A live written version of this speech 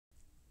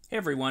Hey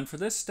everyone, for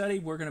this study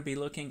we're going to be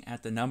looking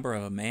at the number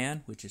of a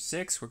man, which is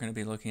 6. We're going to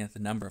be looking at the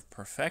number of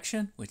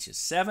perfection, which is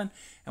 7.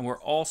 And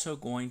we're also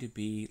going to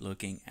be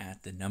looking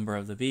at the number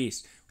of the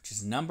beast, which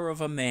is the number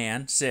of a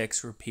man,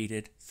 6,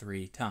 repeated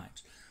 3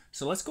 times.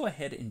 So let's go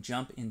ahead and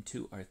jump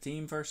into our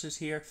theme verses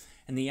here.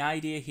 And the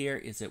idea here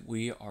is that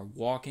we are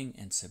walking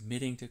and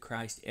submitting to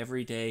Christ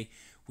every day.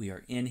 We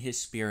are in His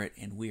Spirit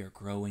and we are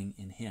growing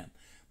in Him.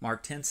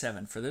 Mark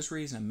 10:7, for this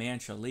reason a man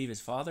shall leave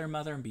his father and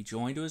mother and be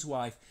joined to his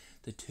wife.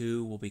 The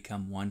two will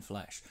become one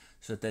flesh,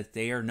 so that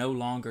they are no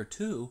longer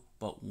two,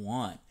 but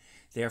one.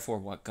 Therefore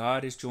what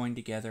God has joined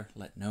together,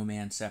 let no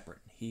man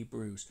separate.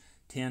 Hebrews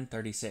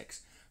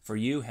 10:36, for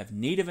you have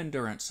need of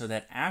endurance, so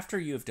that after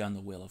you have done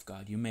the will of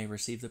God, you may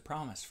receive the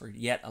promise. For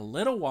yet a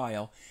little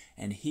while,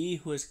 and he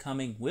who is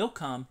coming will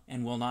come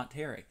and will not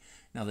tarry.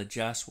 Now the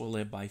just will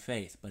live by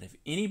faith. But if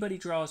anybody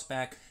draws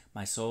back,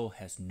 my soul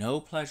has no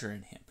pleasure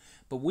in him.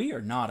 But we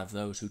are not of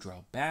those who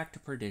draw back to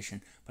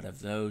perdition, but of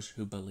those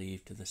who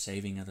believe to the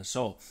saving of the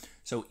soul.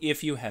 So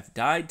if you have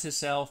died to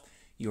self,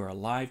 you are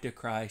alive to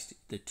Christ.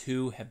 The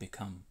two have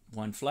become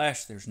one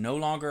flesh. There's no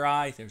longer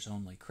I, there's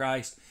only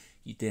Christ.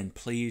 Then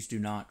please do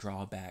not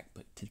draw back,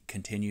 but to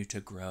continue to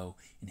grow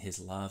in His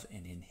love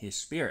and in His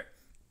Spirit.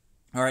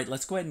 All right,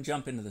 let's go ahead and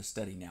jump into the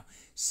study now.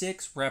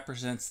 6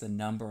 represents the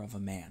number of a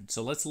man.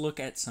 So let's look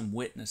at some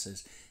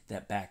witnesses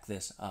that back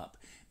this up.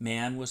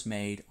 Man was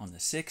made on the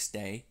 6th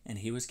day, and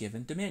he was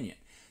given dominion.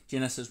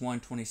 Genesis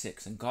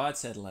 1:26, and God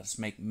said, let us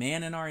make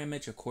man in our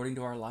image according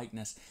to our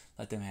likeness.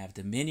 Let them have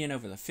dominion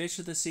over the fish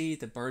of the sea,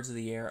 the birds of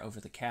the air, over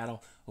the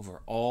cattle,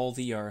 over all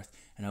the earth,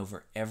 and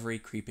over every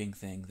creeping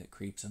thing that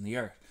creeps on the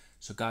earth.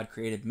 So God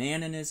created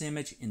man in His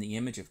image. In the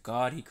image of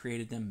God He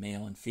created them,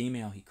 male and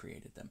female He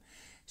created them.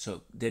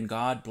 So then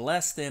God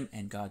blessed them,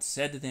 and God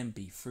said to them,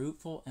 be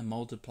fruitful and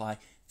multiply,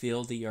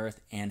 fill the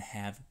earth, and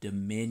have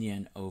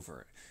dominion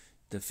over it.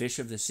 The fish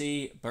of the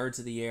sea, birds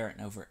of the air,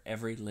 and over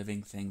every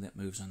living thing that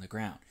moves on the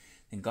ground.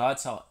 Then God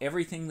saw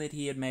everything that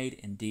He had made.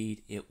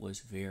 Indeed, it was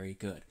very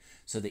good.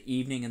 So the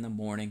evening and the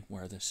morning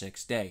were the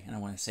 6th day. And I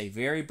want to say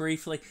very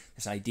briefly,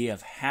 this idea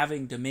of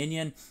having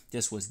dominion,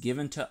 this was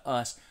given to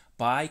us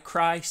by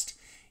Christ.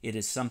 It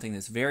is something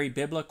that's very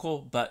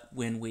biblical, but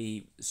when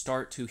we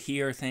start to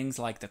hear things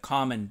like the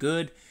common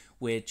good,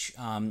 which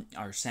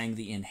are saying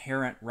the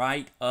inherent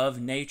right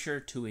of nature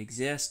to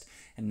exist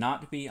and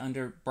not to be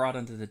brought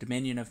under the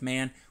dominion of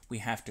man, we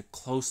have to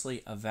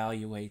closely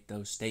evaluate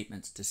those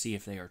statements to see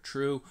if they are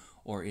true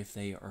or if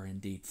they are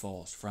indeed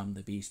false from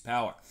the beast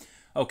power.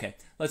 Okay,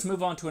 let's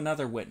move on to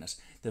another witness.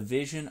 The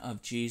vision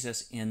of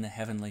Jesus in the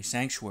heavenly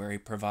sanctuary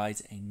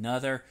provides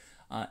another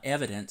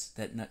evidence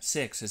that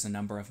 6 is the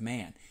number of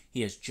man.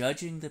 He is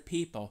judging the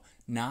people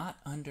not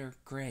under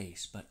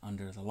grace, but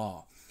under the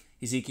law.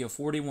 Ezekiel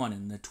 41,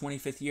 in the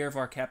 25th year of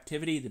our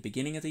captivity, the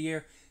beginning of the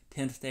year,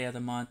 10th day of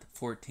the month,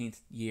 14th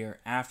year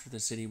after the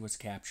city was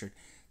captured,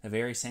 the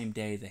very same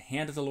day the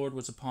hand of the Lord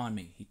was upon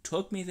me. He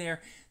took me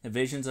there, the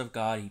visions of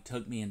God. He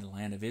took me into the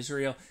land of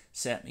Israel,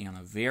 set me on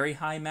a very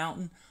high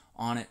mountain.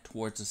 On it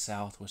towards the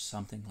south was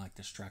something like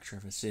the structure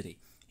of a city.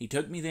 He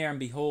took me there, and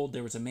behold,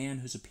 there was a man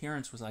whose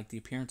appearance was like the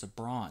appearance of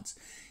bronze.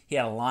 He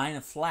had a line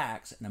of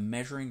flax and a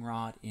measuring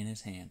rod in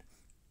his hand,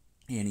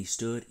 and he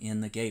stood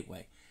in the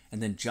gateway.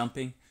 And then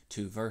jumping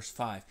to verse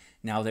 5.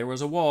 Now there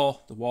was a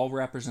wall. The wall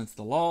represents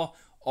the law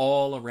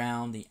all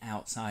around the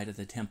outside of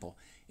the temple.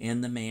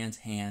 In the man's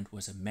hand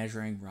was a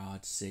measuring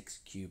rod 6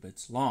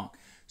 cubits long.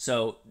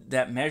 So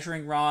that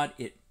measuring rod,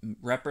 it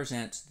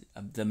represents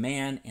the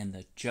man and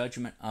the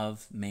judgment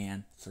of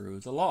man through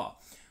the law.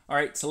 All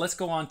right, so let's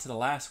go on to the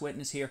last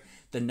witness here.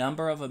 The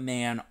number of a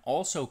man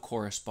also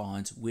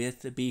corresponds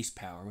with the beast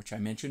power, which I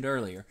mentioned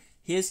earlier,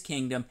 his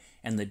kingdom,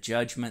 and the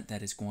judgment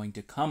that is going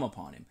to come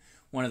upon him.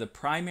 One of the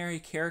primary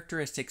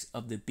characteristics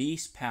of the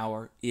beast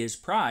power is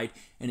pride,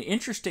 and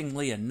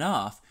interestingly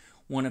enough,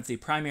 one of the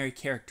primary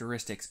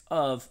characteristics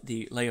of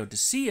the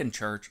Laodicean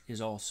church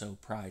is also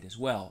pride as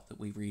well, that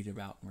we read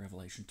about in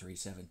Revelation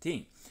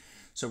 3:17.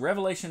 So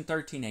Revelation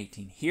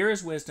 13:18, here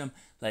is wisdom,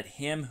 let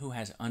him who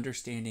has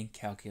understanding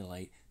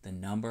calculate the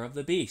number of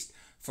the beast,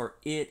 for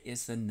it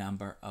is the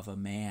number of a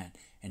man,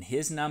 and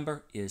his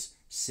number is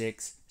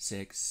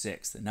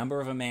 666. The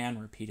number of a man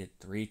repeated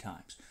 3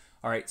 times.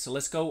 All right, so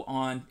let's go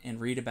on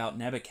and read about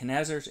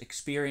Nebuchadnezzar's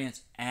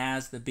experience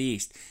as the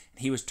beast.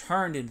 He was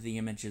turned into the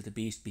image of the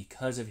beast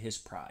because of his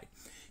pride.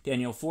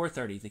 Daniel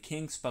 4:30, the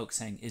king spoke,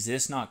 saying, is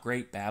this not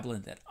great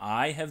Babylon that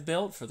I have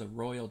built for the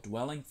royal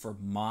dwelling, for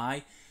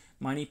my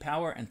mighty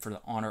power and for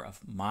the honor of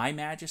my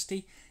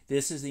majesty?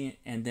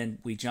 And then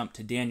we jump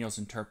to Daniel's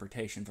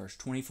interpretation, verse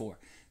 24.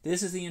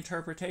 This is the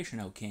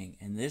interpretation, O king,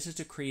 and this is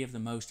the decree of the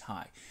Most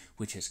High,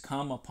 which has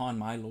come upon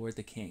my lord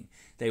the king.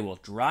 They will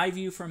drive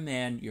you from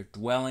men, your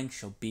dwelling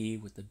shall be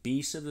with the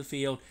beasts of the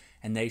field,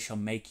 and they shall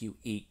make you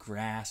eat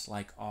grass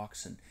like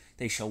oxen.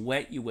 They shall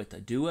wet you with the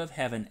dew of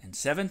heaven, and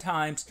 7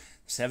 times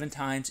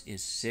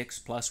is 6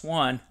 plus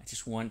 1. I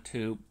just want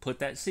to put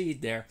that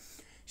seed there.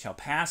 Shall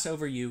pass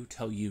over you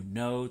till you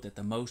know that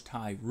the Most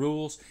High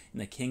rules in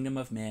the kingdom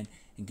of men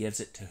and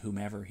gives it to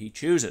whomever he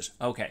chooses.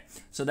 Okay,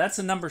 so that's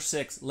the number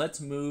 6. Let's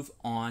move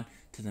on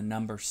to the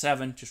number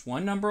 7, just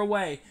one number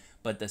away,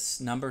 but this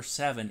number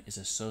 7 is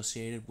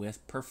associated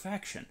with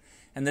perfection.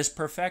 And this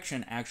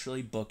perfection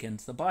actually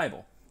bookends the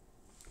Bible.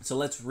 So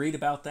let's read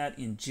about that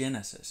in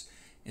Genesis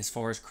as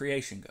far as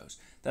creation goes.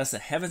 Thus the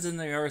heavens and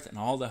the earth and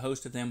all the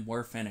host of them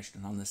were finished.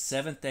 And on the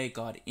 7th day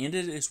God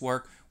ended his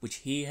work which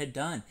he had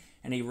done.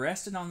 And he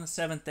rested on the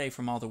 7th day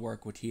from all the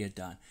work which he had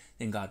done.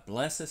 Then God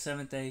blessed the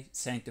 7th day,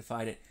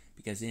 sanctified it,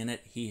 because in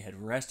it he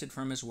had rested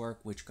from his work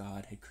which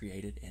God had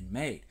created and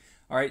made.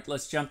 All right,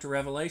 let's jump to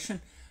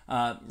Revelation.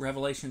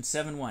 Revelation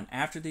 7:1.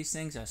 After these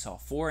things I saw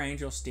 4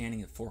 angels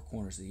standing at the 4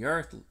 corners of the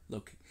earth,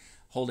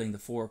 holding the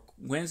 4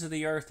 winds of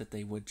the earth, that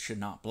they should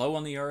not blow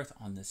on the earth,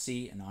 on the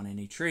sea, and on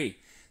any tree.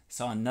 I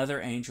saw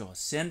another angel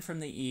ascend from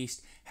the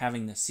east,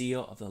 having the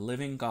seal of the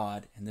living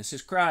God, and this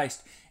is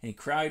Christ. And he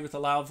cried with a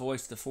loud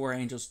voice to the 4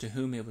 angels to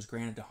whom it was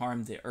granted to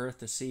harm the earth,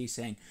 the sea,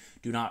 saying,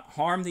 Do not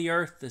harm the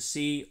earth, the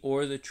sea,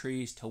 or the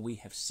trees, till we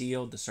have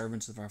sealed the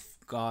servants of our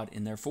God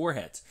in their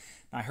foreheads.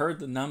 And I heard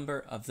the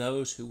number of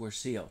those who were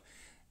sealed.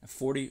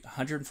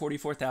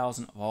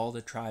 144,000 of all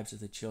the tribes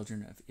of the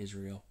children of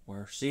Israel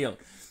were sealed.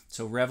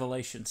 So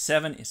Revelation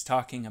 7 is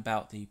talking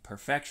about the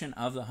perfection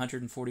of the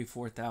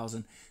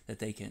 144,000,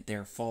 that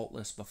they're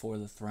faultless before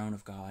the throne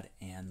of God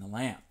and the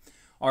Lamb.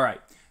 All right,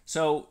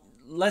 so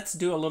let's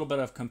do a little bit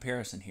of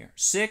comparison here.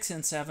 6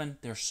 and 7,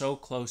 they're so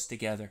close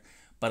together,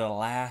 but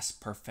alas,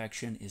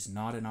 perfection is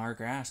not in our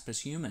grasp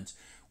as humans.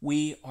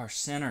 We are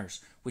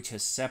sinners, which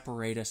has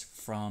separated us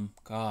from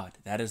God.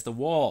 That is the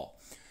wall.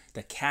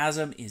 The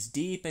chasm is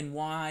deep and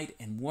wide,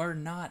 and we're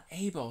not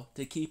able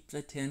to keep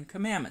the 10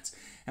 commandments.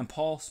 And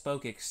Paul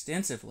spoke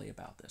extensively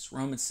about this.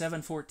 Romans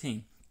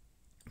 7:14.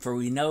 For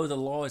we know the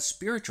law is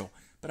spiritual,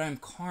 but I am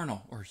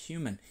carnal or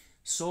human,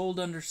 sold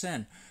under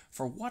sin.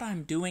 For what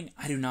I'm doing,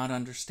 I do not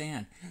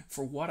understand.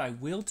 For what I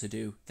will to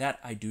do, that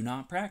I do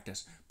not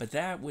practice. But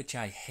that which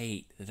I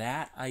hate,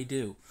 that I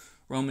do.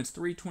 Romans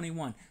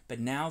 3:21, but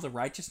now the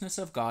righteousness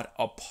of God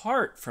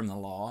apart from the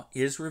law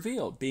is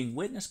revealed, being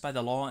witnessed by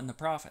the law and the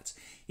prophets,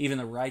 even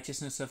the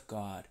righteousness of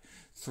God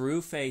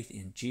through faith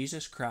in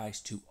Jesus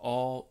Christ to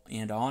all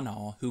and on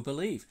all who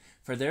believe.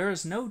 For there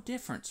is no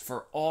difference,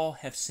 for all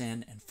have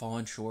sinned and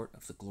fallen short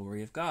of the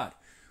glory of God.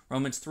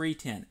 Romans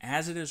 3:10,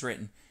 as it is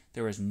written,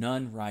 there is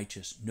none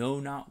righteous,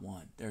 no, not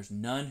one. There is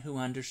none who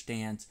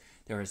understands,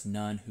 there is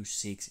none who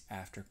seeks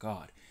after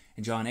God.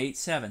 In John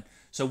 8:7,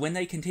 so when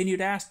they continued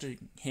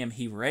asking him,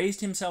 he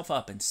raised himself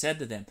up and said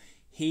to them,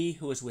 He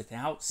who is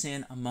without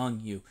sin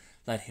among you,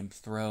 let him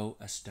throw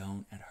a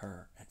stone at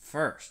her at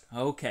first.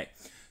 Okay,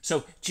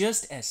 so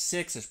just as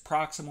 6 is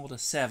proximal to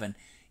 7,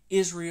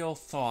 Israel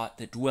thought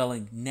that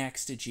dwelling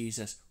next to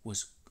Jesus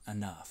was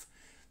enough.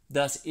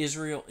 Thus,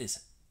 Israel is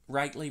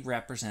rightly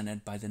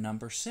represented by the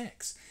number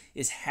 6.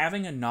 Is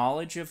having a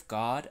knowledge of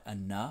God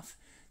enough?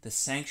 The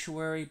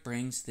sanctuary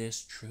brings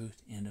this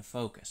truth into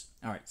focus.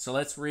 All right, so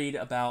let's read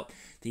about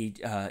the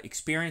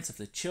experience of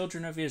the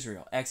children of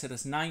Israel.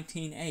 Exodus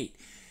 19:8.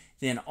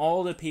 Then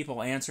all the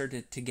people answered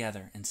it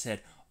together and said,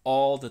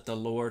 all that the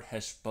Lord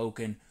has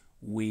spoken,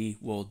 we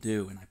will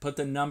do. And I put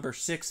the number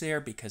 6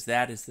 there because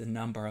that is the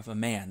number of a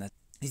man. That's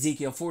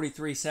Ezekiel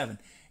 43:7.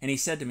 And he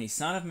said to me,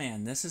 Son of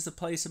man, this is the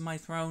place of my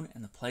throne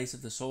and the place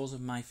of the soles of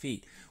my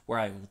feet, where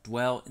I will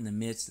dwell in the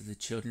midst of the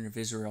children of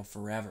Israel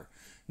forever.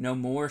 No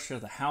more shall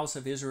the house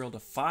of Israel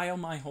defile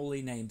my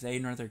holy name, they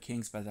nor their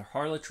kings, by their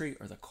harlotry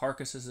or the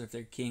carcasses of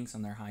their kings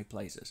on their high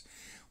places.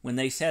 When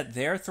they set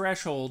their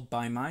threshold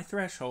by my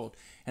threshold,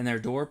 and their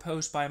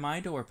doorpost by my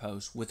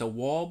doorpost, with a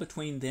wall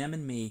between them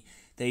and me,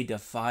 they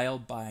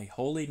defiled my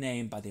holy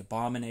name by the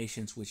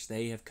abominations which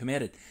they have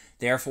committed.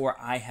 Therefore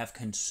I have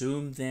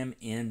consumed them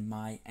in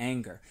my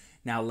anger.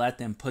 Now let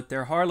them put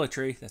their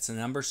harlotry, that's the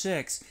number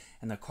 6,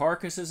 and the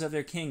carcasses of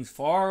their kings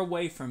far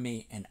away from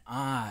me, and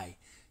I,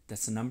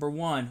 that's the number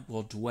 1,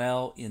 will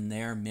dwell in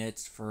their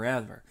midst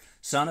forever.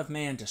 Son of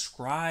man,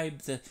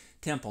 describe the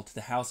temple to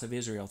the house of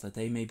Israel, that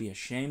they may be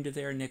ashamed of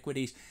their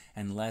iniquities,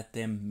 and let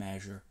them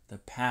measure the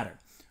pattern.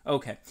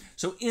 Okay,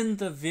 so in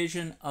the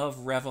vision of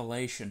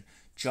Revelation,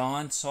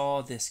 John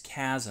saw this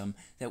chasm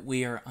that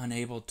we are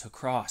unable to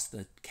cross,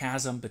 the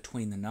chasm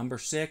between the number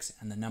 6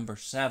 and the number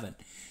 7.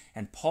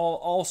 And Paul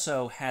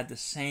also had the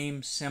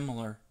same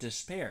similar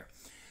despair.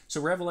 So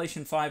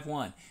Revelation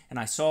 5:1, and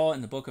I saw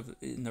in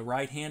the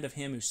right hand of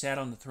him who sat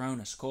on the throne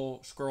a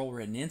scroll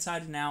written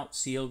inside and out,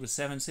 sealed with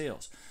 7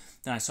 seals.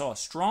 Then I saw a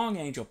strong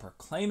angel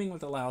proclaiming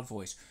with a loud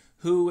voice,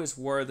 Who is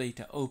worthy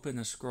to open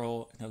the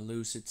scroll and to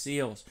loose its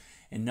seals?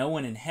 And no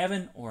one in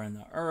heaven or in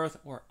the earth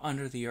or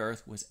under the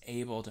earth was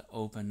able to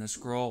open the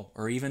scroll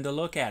or even to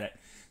look at it.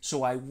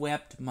 So I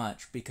wept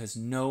much because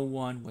no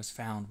one was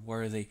found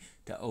worthy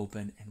to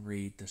open and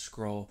read the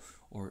scroll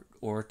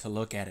or to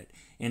look at it.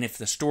 And if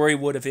the story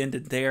would have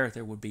ended there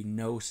would be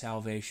no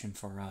salvation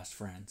for us,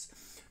 friends.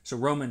 So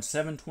Romans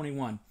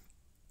 7:21,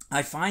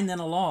 I find then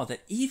a law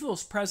that evil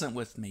is present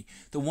with me,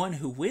 the one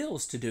who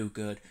wills to do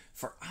good,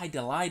 for I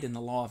delight in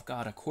the law of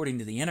God according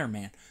to the inner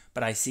man.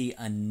 But I see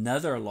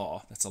another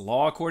law, that's a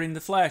law according to the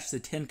flesh, the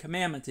 10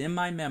 Commandments in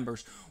my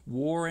members,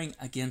 warring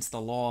against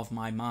the law of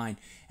my mind,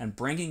 and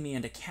bringing me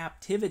into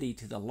captivity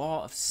to the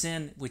law of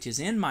sin which is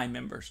in my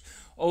members.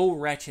 O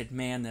wretched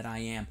man that I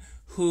am,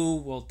 who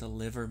will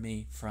deliver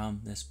me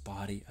from this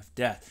body of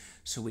death?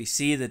 So we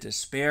see the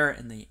despair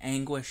and the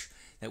anguish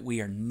that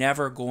we are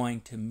never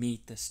going to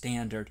meet the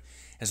standard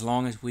as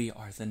long as we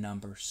are the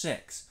number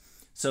 6.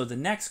 So the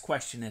next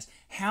question is,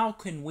 how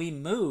can we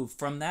move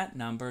from that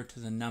number to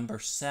the number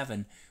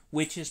 7,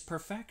 which is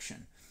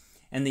perfection?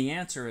 And the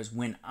answer is,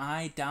 when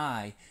I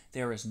die,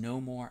 there is no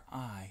more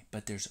I,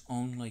 but there's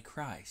only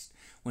Christ.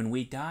 When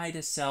we die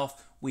to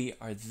self, we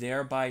are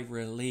thereby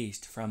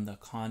released from the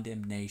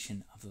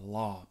condemnation of the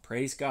law.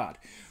 Praise God.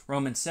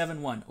 Romans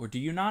 7:1, or do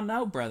you not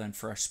know, brethren,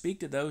 for I speak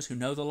to those who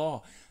know the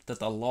law, that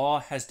the law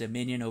has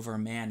dominion over a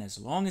man as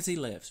long as he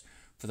lives.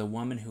 For the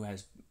woman who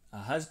has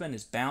a husband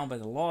is bound by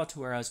the law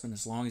to her husband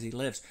as long as he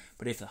lives.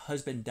 But if the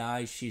husband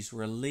dies, she's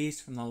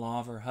released from the law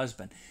of her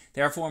husband.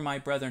 Therefore, my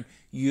brethren,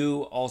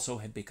 you also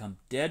have become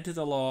dead to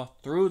the law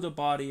through the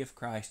body of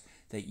Christ,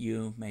 that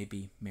you may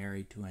be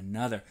married to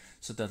another.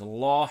 So that the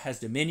law has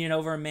dominion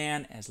over a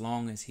man as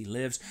long as he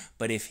lives.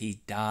 But if he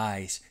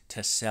dies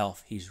to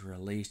self, he's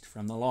released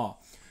from the law.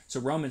 So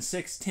Romans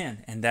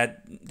 6:10, and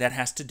that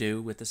has to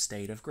do with the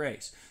state of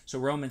grace. So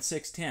Romans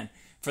 6:10,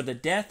 for the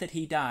death that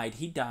he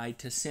died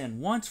to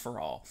sin once for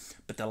all.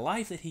 But the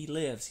life that he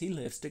lives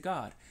to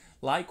God.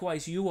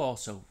 Likewise, you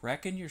also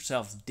reckon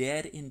yourselves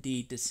dead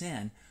indeed to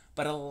sin,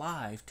 but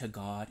alive to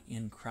God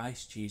in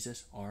Christ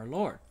Jesus our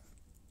Lord.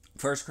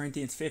 1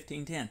 Corinthians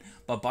 15:10,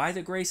 but by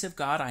the grace of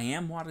God I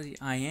am what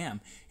I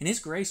am, and his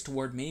grace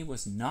toward me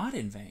was not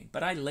in vain,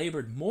 but I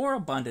labored more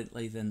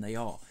abundantly than they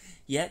all.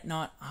 Yet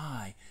not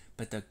I,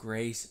 but the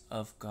grace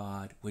of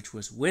God which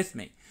was with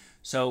me.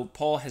 So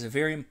Paul has a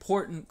very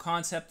important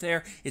concept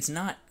there. It's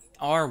not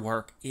our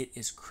work, it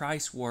is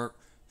Christ's work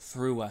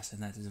through us,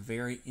 and that is a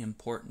very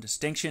important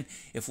distinction.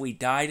 If we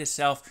die to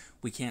self,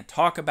 we can't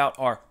talk about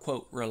our,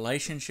 quote,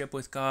 relationship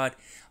with God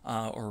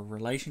or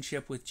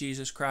relationship with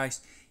Jesus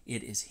Christ.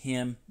 It is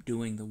him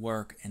doing the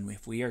work, and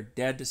if we are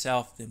dead to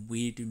self, then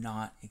we do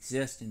not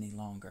exist any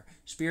longer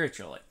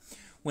spiritually.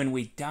 When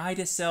we die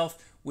to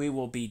self, we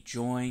will be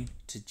joined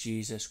to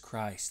Jesus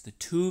Christ. The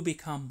two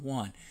become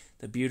one,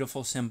 the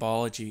beautiful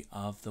symbology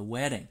of the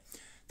wedding,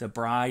 the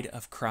bride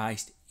of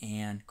Christ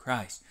and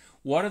Christ.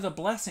 What are the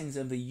blessings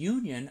of the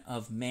union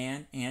of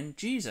man and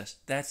Jesus?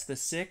 That's the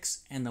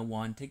 6 and the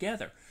 1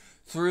 together.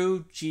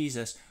 Through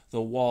Jesus,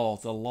 the wall,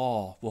 the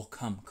law, will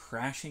come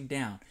crashing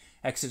down.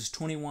 Exodus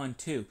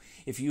 21:2,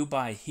 if you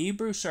buy a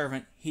Hebrew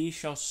servant, he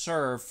shall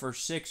serve for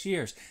 6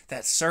 years.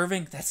 That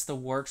serving, that's the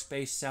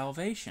works-based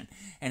salvation.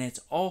 And it's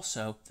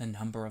also the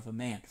number of a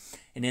man.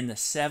 And in the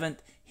 7th,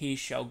 he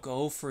shall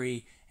go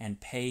free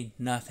and pay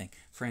nothing.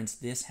 Friends,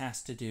 this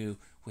has to do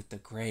with the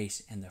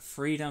grace and the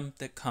freedom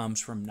that comes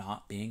from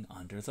not being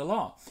under the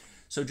law.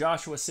 So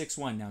Joshua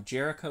 6:1, now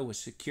Jericho was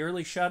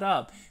securely shut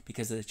up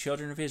because of the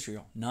children of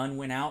Israel. None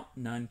went out,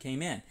 none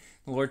came in.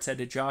 The Lord said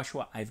to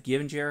Joshua, I've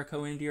given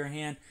Jericho into your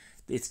hand,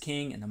 its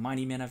king and the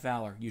mighty men of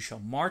valor. You shall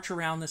march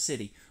around the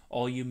city,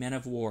 all you men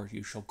of war.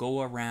 You shall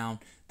go around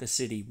the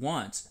city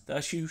once.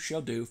 Thus you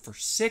shall do for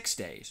 6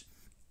 days.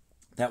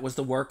 That was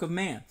the work of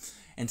man.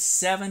 And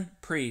 7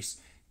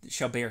 priests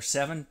shall bear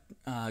 7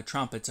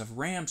 trumpets of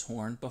ram's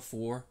horn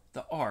before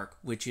the ark,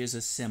 which is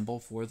a symbol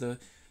for the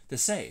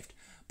saved.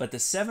 But the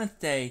 7th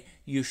day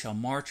you shall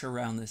march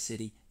around the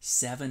city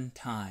 7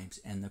 times.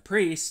 And the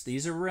priests,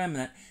 these are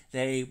remnant,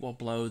 they will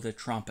blow the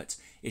trumpets.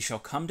 It shall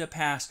come to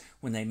pass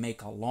when they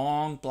make a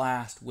long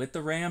blast with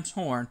the ram's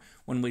horn.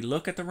 When we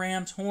look at the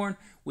ram's horn,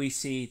 we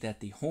see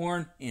that the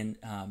horn in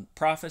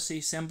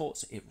prophecy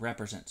symbols, it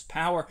represents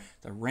power.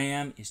 The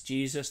ram is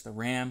Jesus, the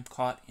ram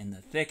caught in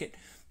the thicket.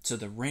 So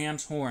the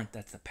ram's horn,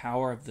 that's the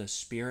power of the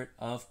Spirit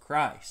of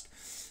Christ.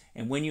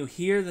 And when you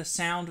hear the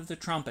sound of the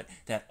trumpet,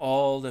 that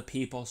all the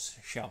people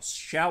shall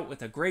shout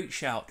with a great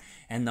shout,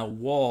 and the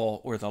wall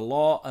or the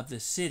law of the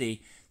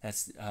city,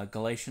 that's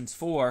Galatians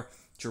 4,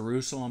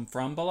 Jerusalem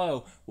from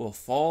below, will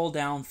fall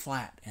down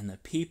flat, and the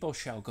people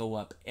shall go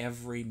up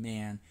every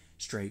man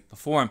straight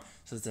before him.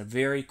 So it's a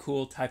very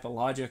cool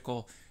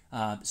typological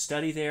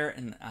study there,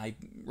 and I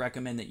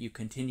recommend that you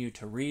continue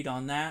to read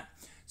on that.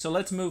 So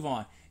let's move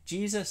on.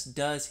 Jesus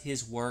does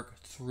his work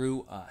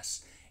through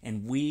us,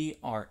 and we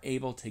are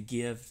able to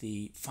give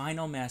the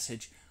final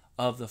message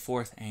of the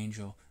 4th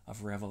angel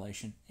of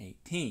Revelation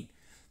 18.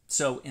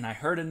 So, and I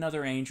heard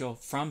another angel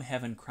from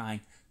heaven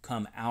crying,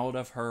 come out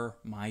of her,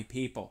 my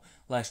people,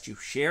 lest you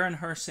share in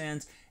her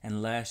sins,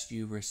 and lest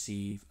you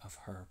receive of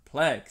her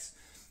plagues.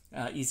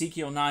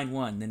 Ezekiel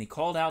 9:1, then he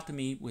called out to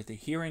me with a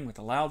hearing with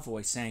a loud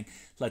voice, saying,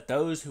 let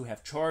those who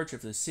have charge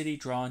of the city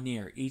draw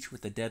near, each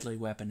with a deadly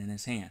weapon in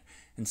his hand.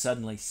 And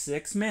suddenly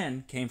 6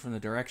 men came from the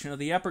direction of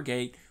the upper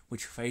gate,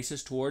 which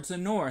faces towards the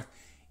north,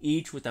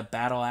 each with a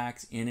battle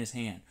axe in his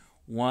hand.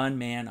 One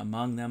man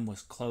among them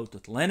was clothed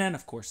with linen.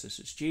 Of course, this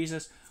is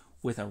Jesus,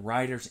 with a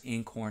writer's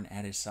inkhorn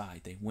at his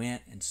side. They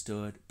went and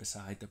stood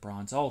beside the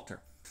bronze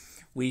altar.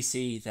 We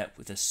see that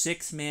with the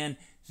 6 men,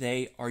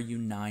 they are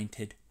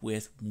united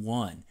with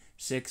one.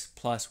 6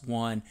 plus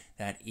 1,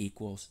 that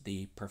equals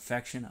the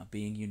perfection of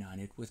being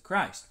united with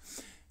Christ.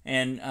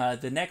 And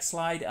the next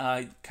slide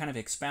kind of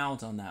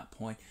expounds on that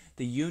point.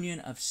 The union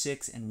of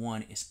 6 and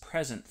 1 is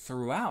present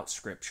throughout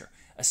Scripture,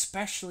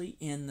 especially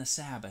in the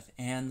Sabbath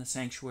and the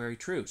sanctuary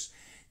truce.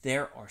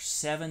 There are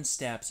 7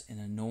 steps in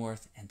the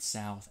north and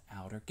south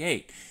outer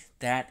gate.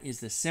 That is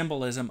the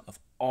symbolism of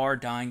our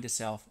dying to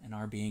self and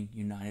our being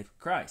united with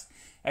Christ.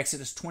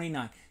 Exodus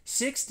 29,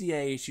 6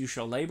 days you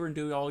shall labor and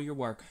do all your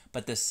work,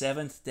 but the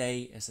 7th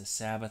day is the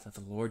Sabbath of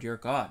the Lord your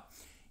God.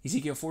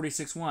 Ezekiel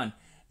 46:1,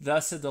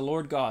 thus said the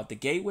Lord God, the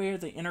gateway of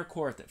the inner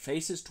court that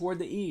faces toward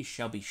the east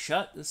shall be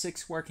shut the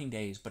 6 working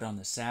days, but on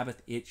the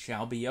Sabbath it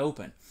shall be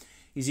open.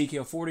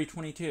 Ezekiel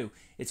 40:22,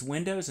 its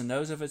windows and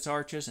those of its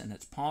arches and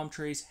its palm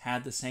trees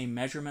had the same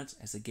measurements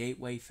as the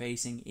gateway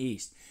facing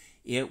east.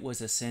 It was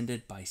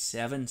ascended by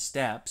 7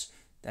 steps,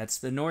 that's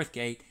the north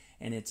gate,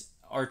 and its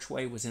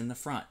archway was in the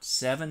front.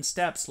 7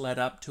 steps led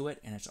up to it,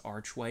 and its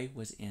archway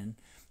was in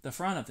the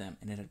front of them.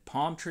 And it had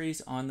palm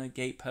trees on the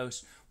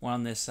gateposts, one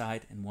on this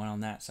side and one on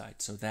that side.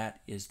 So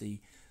that is the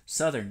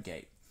southern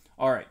gate.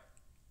 All right,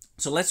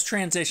 so let's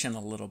transition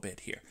a little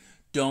bit here.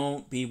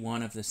 Don't be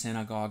one of the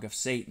synagogue of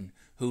Satan,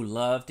 who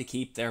love to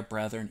keep their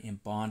brethren in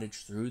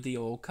bondage through the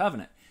old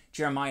covenant.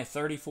 Jeremiah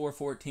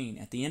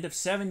 34:14, at the end of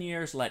 7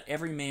 years, let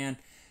every man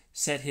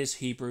set his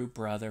Hebrew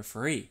brother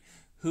free,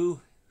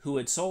 who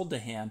had sold to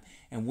him,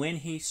 and when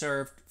he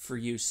served for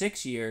you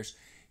 6 years,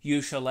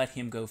 you shall let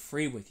him go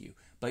free with you.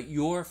 But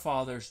your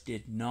fathers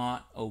did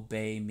not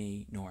obey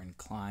me, nor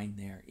incline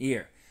their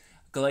ear.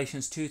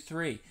 Galatians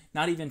 2:3,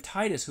 not even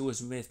Titus, who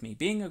was with me,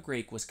 being a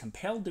Greek, was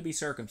compelled to be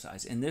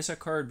circumcised, and this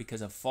occurred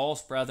because of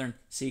false brethren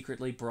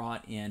secretly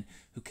brought in,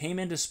 who came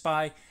in to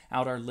spy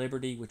out our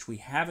liberty, which we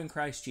have in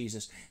Christ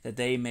Jesus, that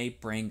they may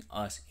bring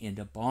us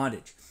into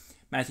bondage.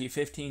 Matthew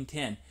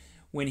 15:10,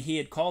 when he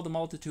had called the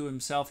multitude to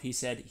himself, he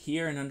said,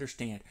 hear and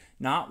understand,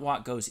 not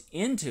what goes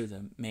into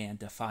the man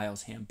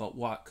defiles him, but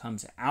what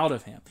comes out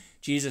of him.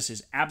 Jesus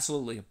is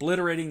absolutely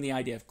obliterating the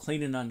idea of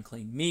clean and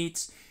unclean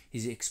meats.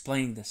 He's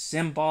explaining the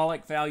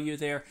symbolic value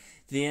there.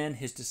 Then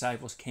his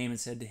disciples came and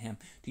said to him,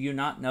 do you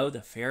not know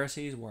the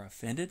Pharisees were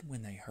offended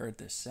when they heard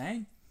this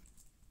saying?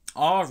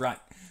 All right,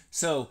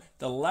 so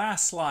the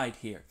last slide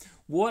here.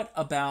 What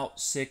about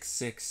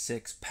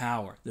 666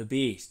 power, the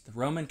beast, the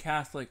Roman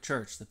Catholic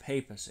Church, the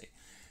papacy?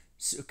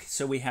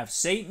 So we have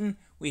Satan,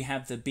 we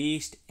have the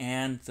beast,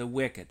 and the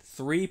wicked.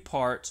 3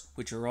 parts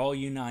which are all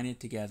united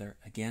together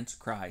against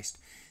Christ.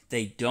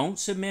 They don't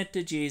submit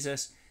to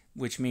Jesus,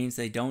 which means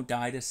they don't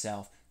die to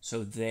self.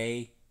 So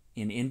they,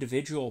 in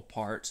individual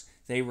parts,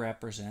 they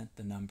represent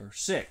the number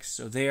 6.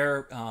 So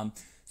they're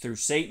through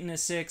Satan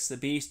is 6, the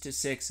beast is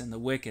 6, and the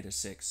wicked is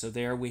 6. So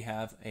there we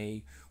have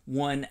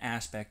one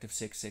aspect of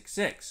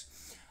 666.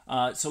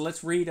 So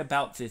let's read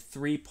about the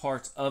 3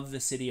 parts of the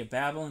city of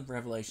Babylon,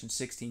 Revelation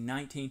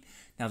 16:19.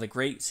 Now the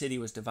great city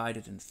was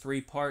divided into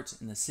 3 parts,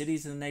 and the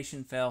cities of the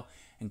nation fell,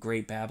 and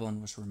great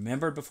Babylon was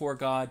remembered before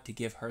God to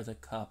give her the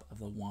cup of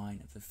the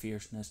wine of the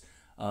fierceness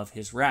of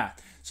his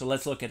wrath. So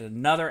let's look at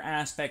another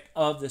aspect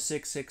of the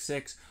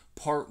 666.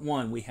 Part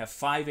 1, we have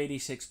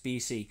 586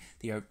 BC,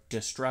 the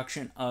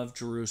destruction of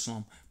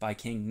Jerusalem by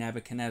King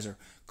Nebuchadnezzar.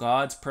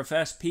 God's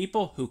professed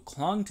people who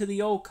clung to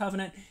the old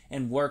covenant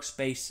and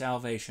works-based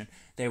salvation.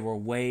 They were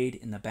weighed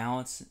in the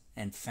balance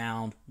and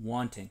found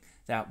wanting.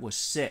 That was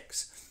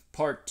 6.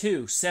 Part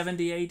 2,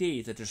 70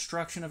 AD, the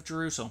destruction of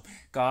Jerusalem.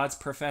 God's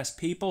professed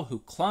people who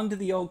clung to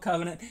the old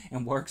covenant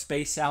and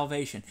works-based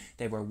salvation.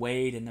 They were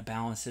weighed in the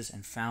balances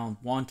and found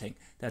wanting.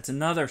 That's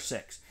another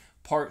 6.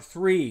 Part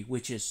 3,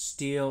 which is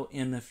still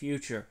in the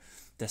future,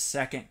 the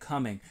second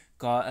coming.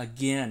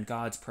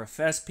 God's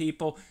professed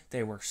people,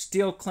 they were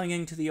still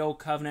clinging to the old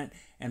covenant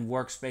and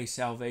works-based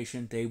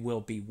salvation. They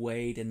will be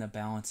weighed in the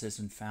balances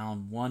and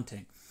found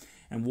wanting.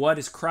 And what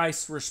is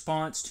Christ's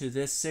response to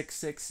this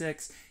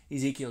 666?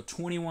 Ezekiel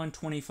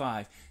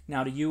 21:25.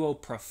 Now to you, O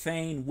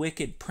profane,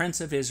 wicked prince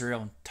of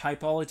Israel,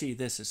 typology,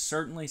 this is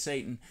certainly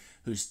Satan,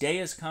 whose day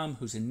has come,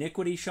 whose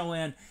iniquity shall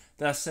end.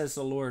 Thus says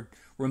the Lord,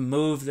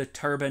 remove the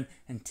turban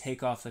and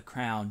take off the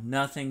crown.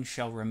 Nothing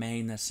shall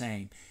remain the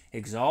same.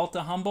 Exalt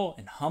the humble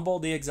and humble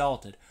the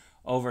exalted.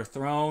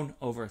 Overthrown,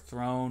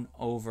 overthrown,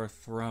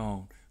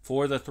 overthrown.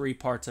 For the 3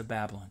 parts of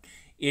Babylon.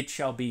 It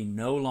shall be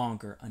no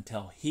longer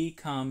until he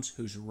comes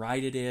whose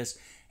right it is,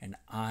 and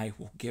I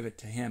will give it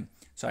to him.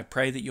 So I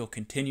pray that you'll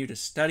continue to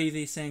study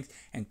these things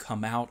and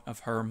come out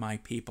of her, my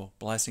people.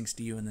 Blessings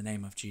to you in the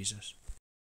name of Jesus.